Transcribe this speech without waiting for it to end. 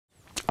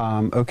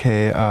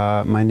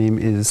My name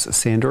is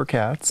Sandor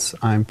Katz.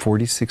 I'm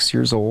 46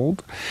 years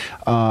old.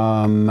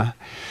 I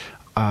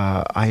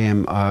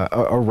am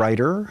a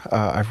writer.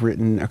 I've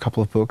written a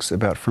couple of books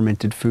about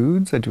fermented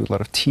foods. I do a lot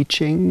of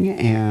teaching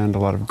and a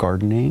lot of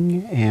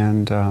gardening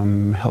and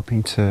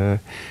helping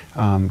to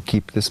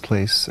keep this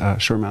place,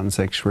 Short Mountain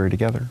Sanctuary,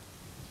 together.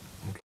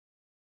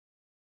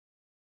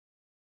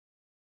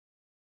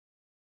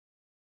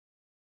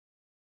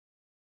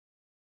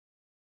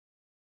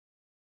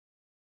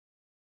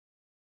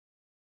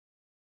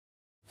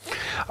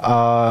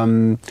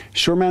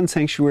 Short Mountain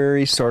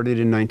Sanctuary started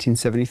in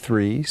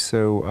 1973,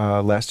 so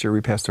last year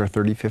we passed our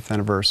 35th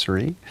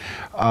anniversary.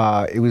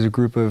 It was a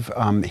group of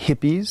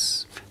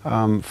hippies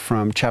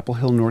from Chapel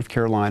Hill, North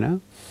Carolina,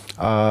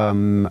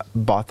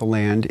 bought the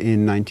land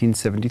in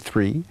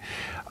 1973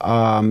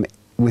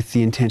 with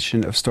the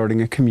intention of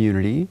starting a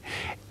community.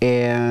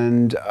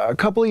 And a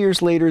couple of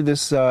years later,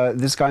 this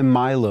guy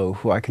Milo,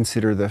 who I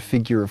consider the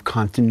figure of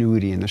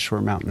continuity in the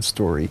Short Mountain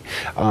story,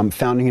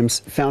 found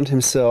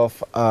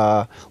himself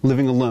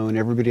living alone.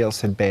 Everybody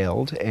else had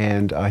bailed,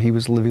 and he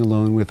was living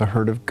alone with a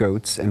herd of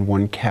goats and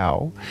one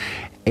cow.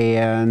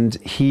 And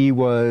he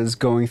was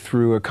going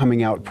through a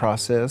coming out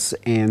process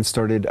and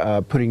started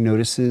putting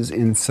notices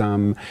in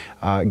some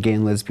gay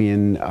and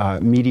lesbian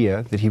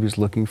media that he was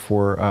looking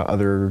for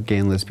other gay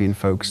and lesbian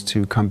folks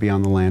to come be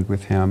on the land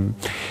with him.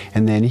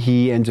 And then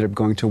he ended up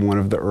going to one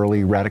of the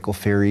early radical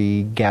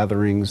fairy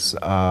gatherings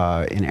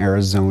in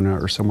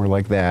Arizona or somewhere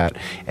like that,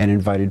 and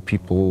invited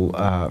people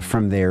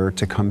from there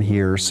to come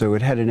here. So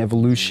it had an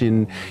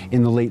evolution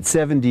in the late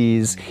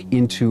 70s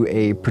into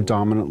a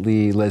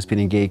predominantly lesbian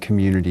and gay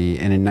community.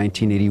 And in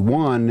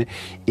 1981,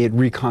 it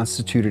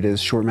reconstituted as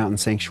Short Mountain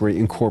Sanctuary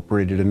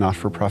Incorporated, a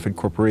not-for-profit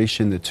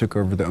corporation that took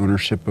over the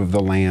ownership of the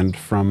land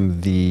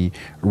from the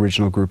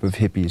original group of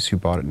hippies who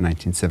bought it in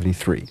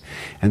 1973.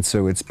 And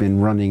so it's been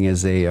running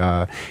as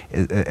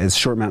as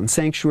Short Mountain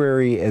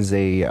Sanctuary, as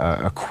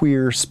a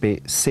queer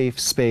safe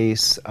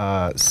space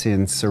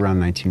since around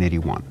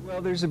 1981.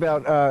 Well, there's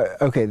about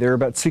there are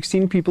about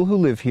 16 people who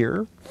live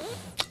here.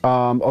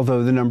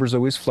 Although the number's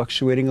always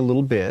fluctuating a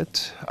little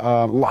bit.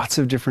 Lots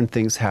of different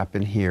things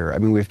happen here. I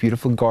mean, we have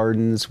beautiful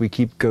gardens, we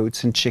keep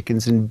goats and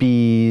chickens and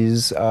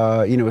bees.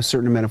 You know, a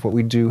certain amount of what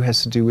we do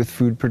has to do with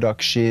food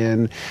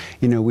production.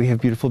 You know, we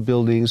have beautiful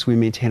buildings, we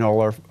maintain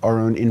all our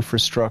own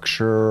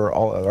infrastructure,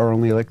 our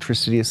only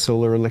electricity is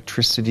solar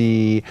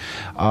electricity.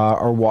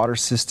 Our water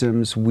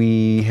systems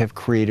we have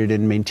created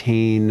and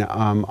maintain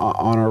on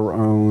our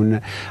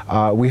own.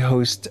 We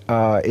host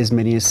as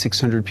many as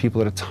 600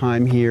 people at a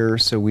time here,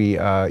 so we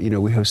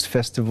host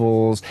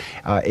festivals,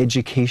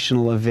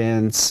 educational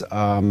events,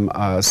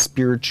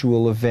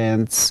 spiritual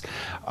events.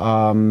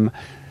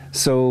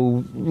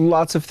 So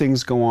lots of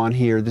things go on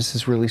here. This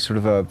is really sort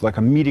of like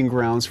a meeting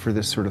grounds for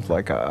this sort of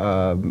like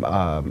a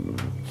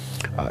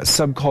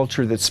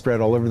subculture that's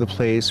spread all over the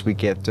place. We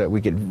get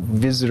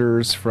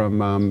visitors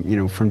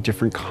from from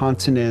different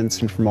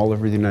continents and from all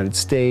over the United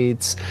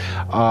States.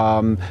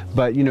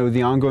 But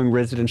the ongoing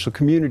residential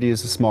community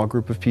is a small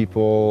group of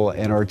people,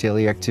 and our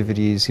daily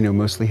activities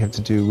mostly have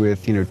to do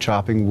with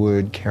chopping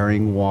wood,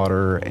 carrying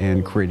water,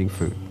 and creating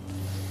food.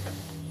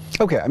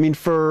 Okay, I mean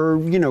for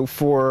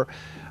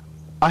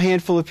a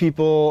handful of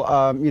people,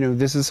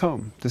 this is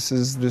home. This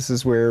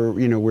is where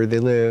where they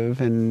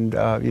live, and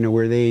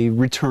where they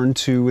return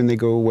to when they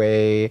go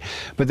away.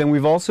 But then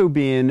we've also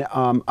been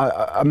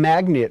a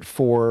magnet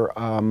for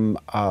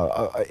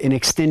an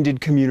extended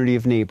community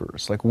of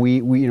neighbors. Like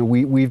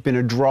we've been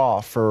a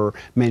draw for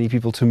many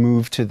people to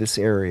move to this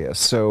area.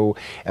 So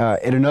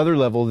at another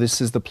level, this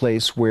is the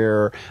place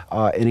where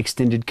an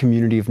extended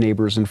community of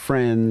neighbors and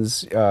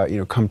friends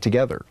come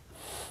together.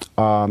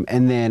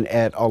 And then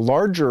at a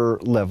larger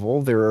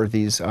level, there are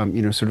these,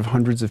 sort of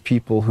hundreds of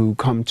people who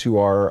come to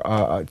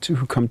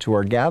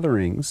our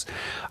gatherings,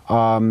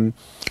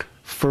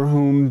 for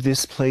whom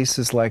this place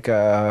is like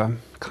a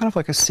kind of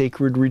like a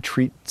sacred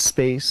retreat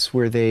space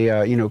where they,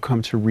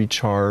 come to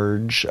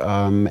recharge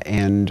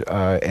and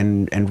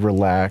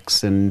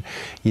relax and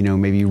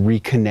maybe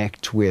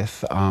reconnect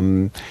with.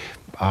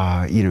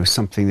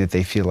 Something that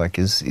they feel like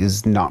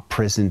is not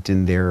present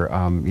in their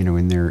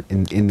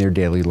in their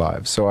daily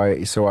lives. So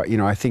I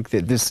think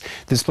that this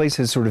place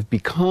has sort of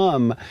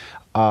become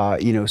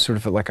sort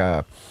of like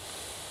a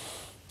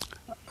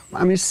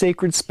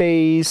sacred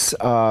space,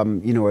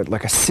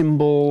 like a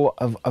symbol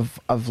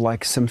of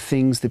like some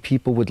things that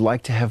people would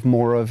like to have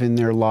more of in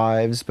their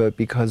lives, but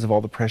because of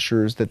all the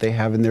pressures that they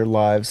have in their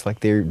lives,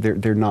 like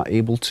they're not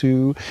able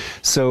to.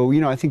 So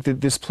I think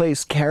that this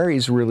place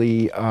carries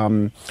really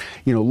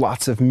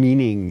lots of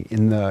meaning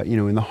in the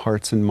in the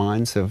hearts and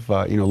minds of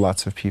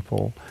lots of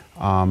people.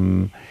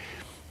 Who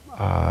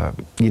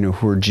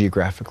are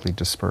geographically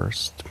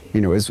dispersed,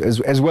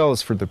 as well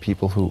as for the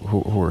people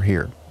who are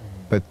here.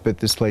 But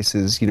this place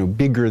is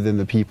bigger than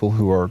the people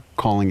who are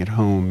calling it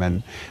home,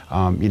 and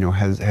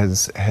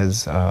has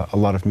a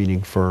lot of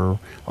meaning for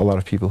a lot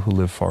of people who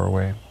live far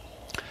away.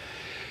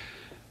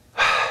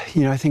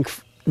 I think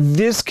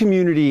This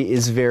community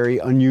is very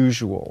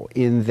unusual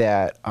in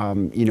that,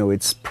 you know,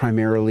 it's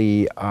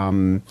primarily,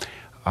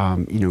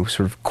 you know,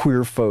 sort of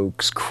queer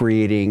folks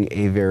creating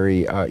a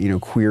very, you know,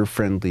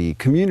 queer-friendly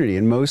community.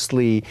 And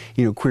mostly,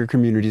 you know, queer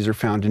communities are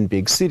found in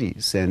big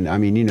cities. And, I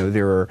mean, you know,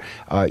 there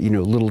are, you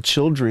know, little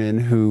children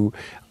who,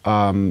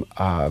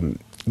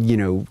 you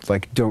know,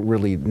 like don't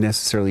really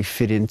necessarily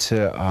fit into,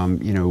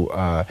 you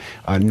know,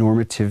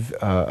 normative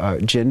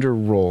gender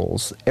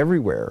roles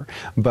everywhere.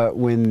 But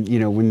when, you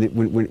know,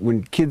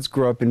 when kids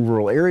grow up in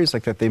rural areas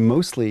like that, they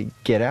mostly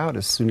get out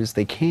as soon as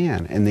they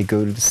can, and they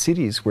go to the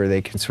cities where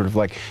they can sort of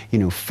like, you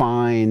know,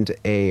 find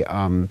a,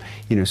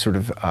 you know, sort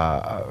of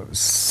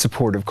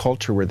supportive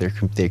culture where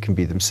they can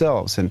be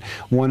themselves. And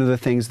one of the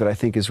things that I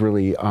think is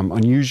really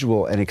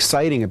unusual and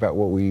exciting about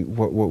what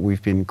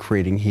we've been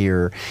creating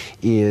here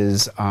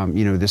is,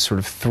 you know, this sort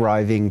of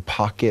thriving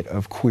pocket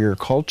of queer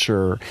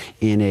culture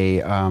in a,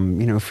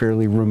 you know,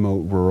 fairly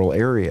remote rural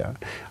area.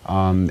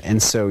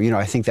 And so, you know,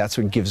 I think that's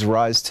what gives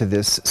rise to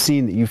this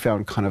scene that you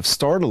found kind of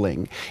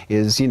startling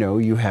is, you know,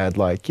 you had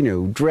like, you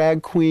know,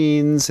 drag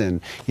queens and,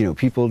 you know,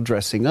 people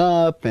dressing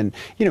up and,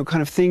 you know,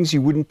 kind of things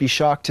you wouldn't be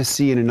shocked to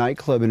see in a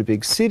nightclub in a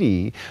big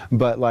city,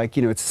 but like,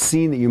 you know, it's a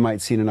scene that you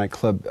might see in a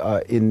nightclub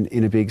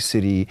in a big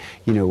city,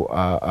 you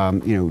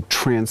know,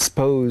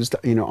 transposed,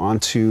 you know,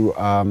 onto,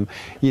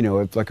 you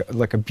know,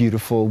 like a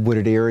beautiful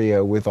wooded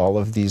area with all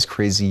of these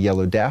crazy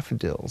yellow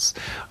daffodils.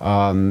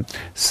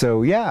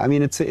 So yeah, I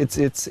mean, it's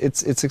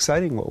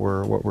exciting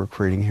what we're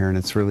creating here, and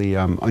it's really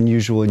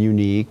unusual and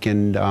unique,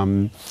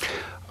 and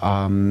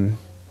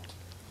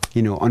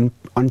you know,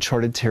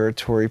 uncharted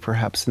territory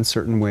perhaps in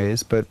certain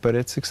ways, but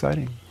it's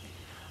exciting.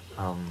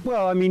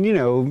 Well, I mean, you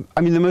know,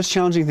 I mean, the most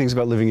challenging things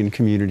about living in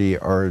community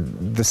are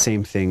the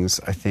same things,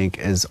 I think,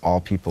 as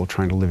all people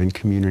trying to live in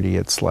community.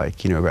 It's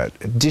like, you know, about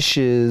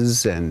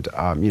dishes and,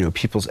 you know,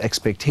 people's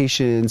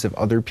expectations of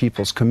other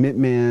people's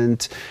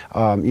commitment,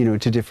 you know,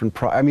 to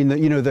different, I mean,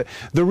 you know,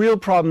 the real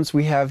problems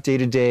we have day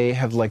to day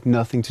have like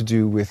nothing to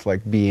do with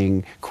like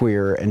being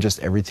queer and just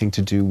everything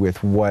to do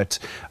with what,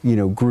 you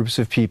know, groups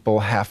of people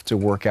have to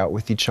work out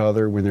with each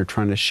other when they're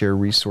trying to share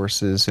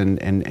resources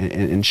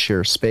and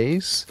share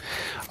space.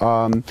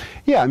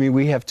 Yeah, I mean,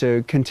 we have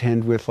to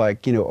contend with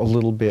like, you know, a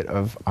little bit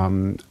of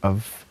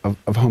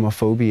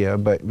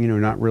homophobia, but, you know,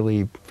 not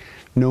really,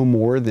 no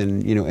more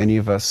than, you know, any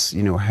of us,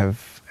 you know,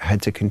 have had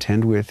to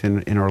contend with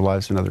in our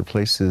lives in other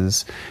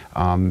places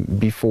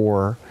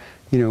before.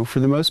 You know, for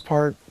the most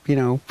part, you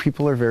know,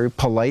 people are very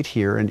polite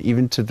here, and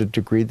even to the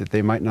degree that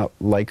they might not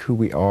like who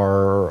we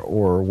are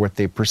or what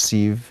they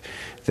perceive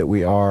that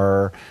we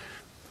are,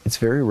 it's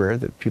very rare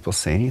that people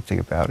say anything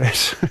about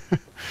it.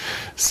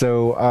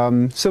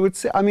 So, so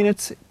it's, I mean,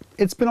 it's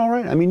been all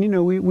right. I mean, you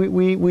know,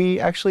 we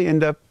actually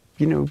end up,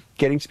 you know,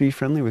 getting to be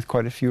friendly with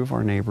quite a few of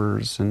our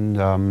neighbors, and,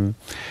 you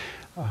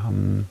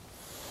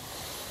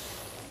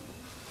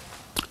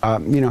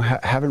know,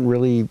 haven't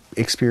really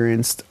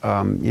experienced,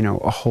 you know,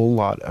 a whole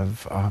lot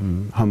of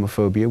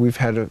homophobia. We've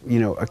had, you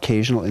know,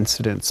 occasional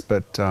incidents,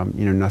 but,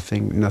 you know,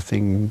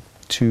 nothing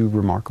too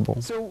remarkable.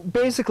 So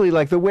basically,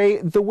 like the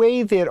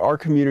way that our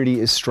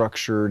community is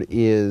structured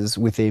is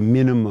with a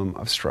minimum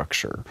of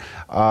structure.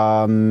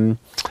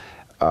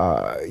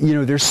 You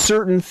know, there's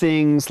certain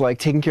things like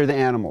taking care of the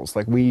animals.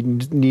 Like we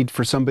need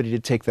for somebody to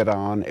take that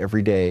on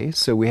every day.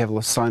 So we have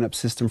a sign-up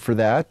system for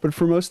that. But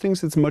for most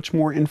things, it's much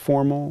more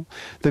informal.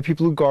 The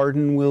people who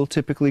garden will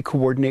typically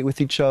coordinate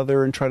with each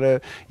other and try to,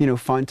 you know,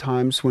 find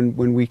times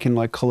when we can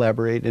like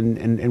collaborate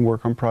and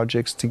work on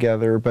projects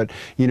together. But,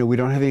 you know, we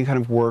don't have any kind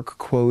of work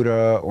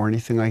quota or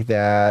anything like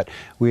that.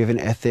 We have an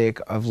ethic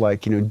of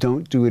like, you know,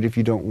 don't do it if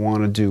you don't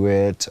want to do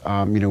it.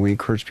 You know, we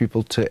encourage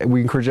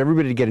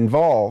everybody to get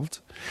involved.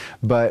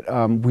 But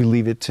we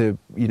leave it to,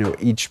 you know,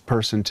 each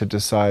person to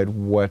decide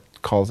what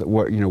kind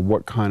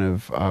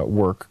of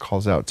work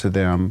calls out to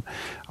them.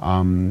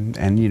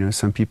 And, you know,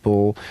 some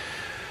people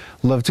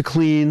love to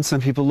clean,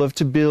 some people love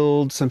to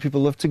build, some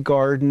people love to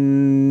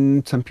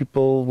garden, some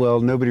people,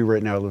 well, nobody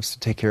right now loves to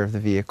take care of the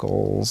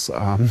vehicles.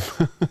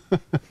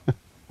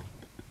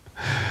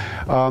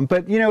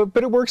 But, you know,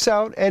 but it works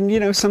out, and, you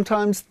know,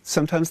 sometimes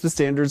the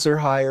standards are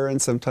higher and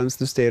sometimes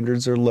the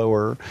standards are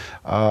lower.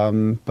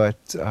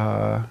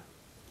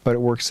 But it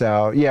works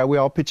out. Yeah, we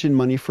all pitch in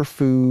money for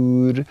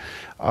food.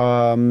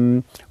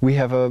 We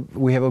have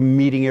a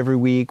meeting every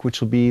week,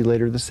 which will be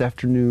later this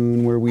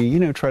afternoon, where we, you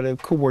know, try to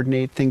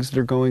coordinate things that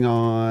are going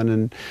on,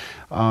 and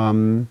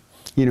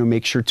you know,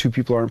 make sure two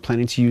people aren't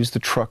planning to use the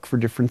truck for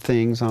different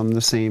things on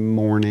the same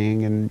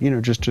morning, and, you know,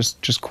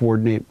 just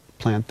coordinate,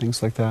 plan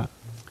things like that.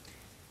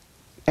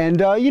 And,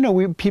 you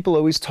know, people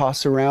always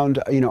toss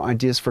around, you know,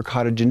 ideas for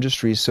cottage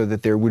industries so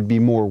that there would be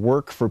more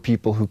work for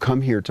people who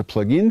come here to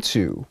plug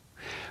into.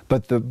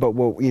 But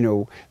what, you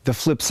know, the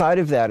flip side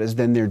of that is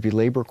then there'd be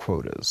labor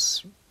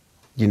quotas.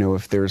 You know,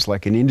 if there's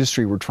like an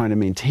industry we're trying to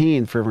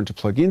maintain for everyone to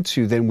plug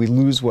into, then we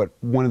lose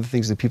one of the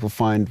things that people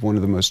find one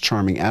of the most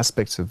charming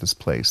aspects of this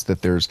place,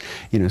 that there's,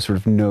 you know, sort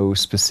of no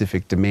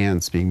specific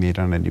demands being made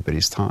on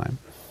anybody's time.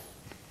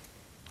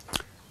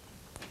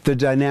 The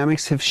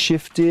dynamics have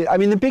shifted. I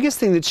mean, the biggest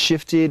thing that's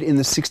shifted in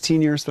the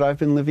 16 years that I've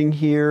been living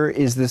here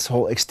is this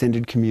whole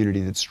extended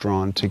community that's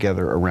drawn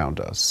together around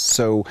us.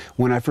 So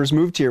when I first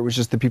moved here, it was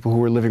just the people who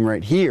were living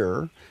right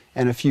here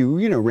and a few,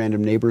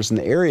 random neighbors in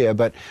the area.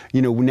 But,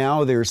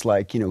 now there's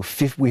like,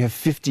 we have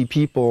 50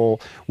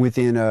 people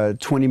within a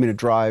 20-minute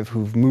drive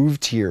who've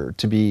moved here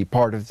to be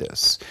part of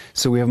this.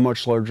 So we have a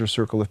much larger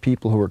circle of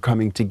people who are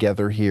coming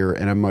together here,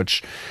 and a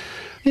much,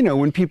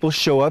 when people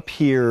show up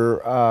here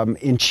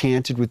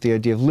enchanted with the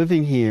idea of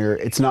living here,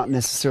 it's not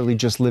necessarily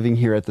just living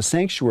here at the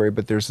sanctuary,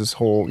 but there's this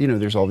whole,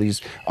 there's all these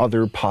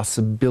other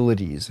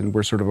possibilities, and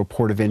we're sort of a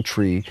port of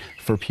entry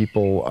for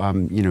people,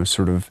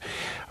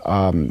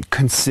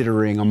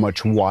 considering a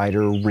much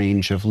wider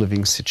range of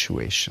living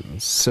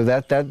situations. So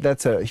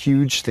that's a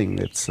huge thing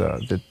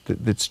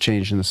that's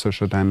changed in the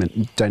social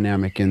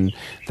dynamic in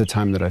the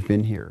time that I've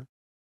been here.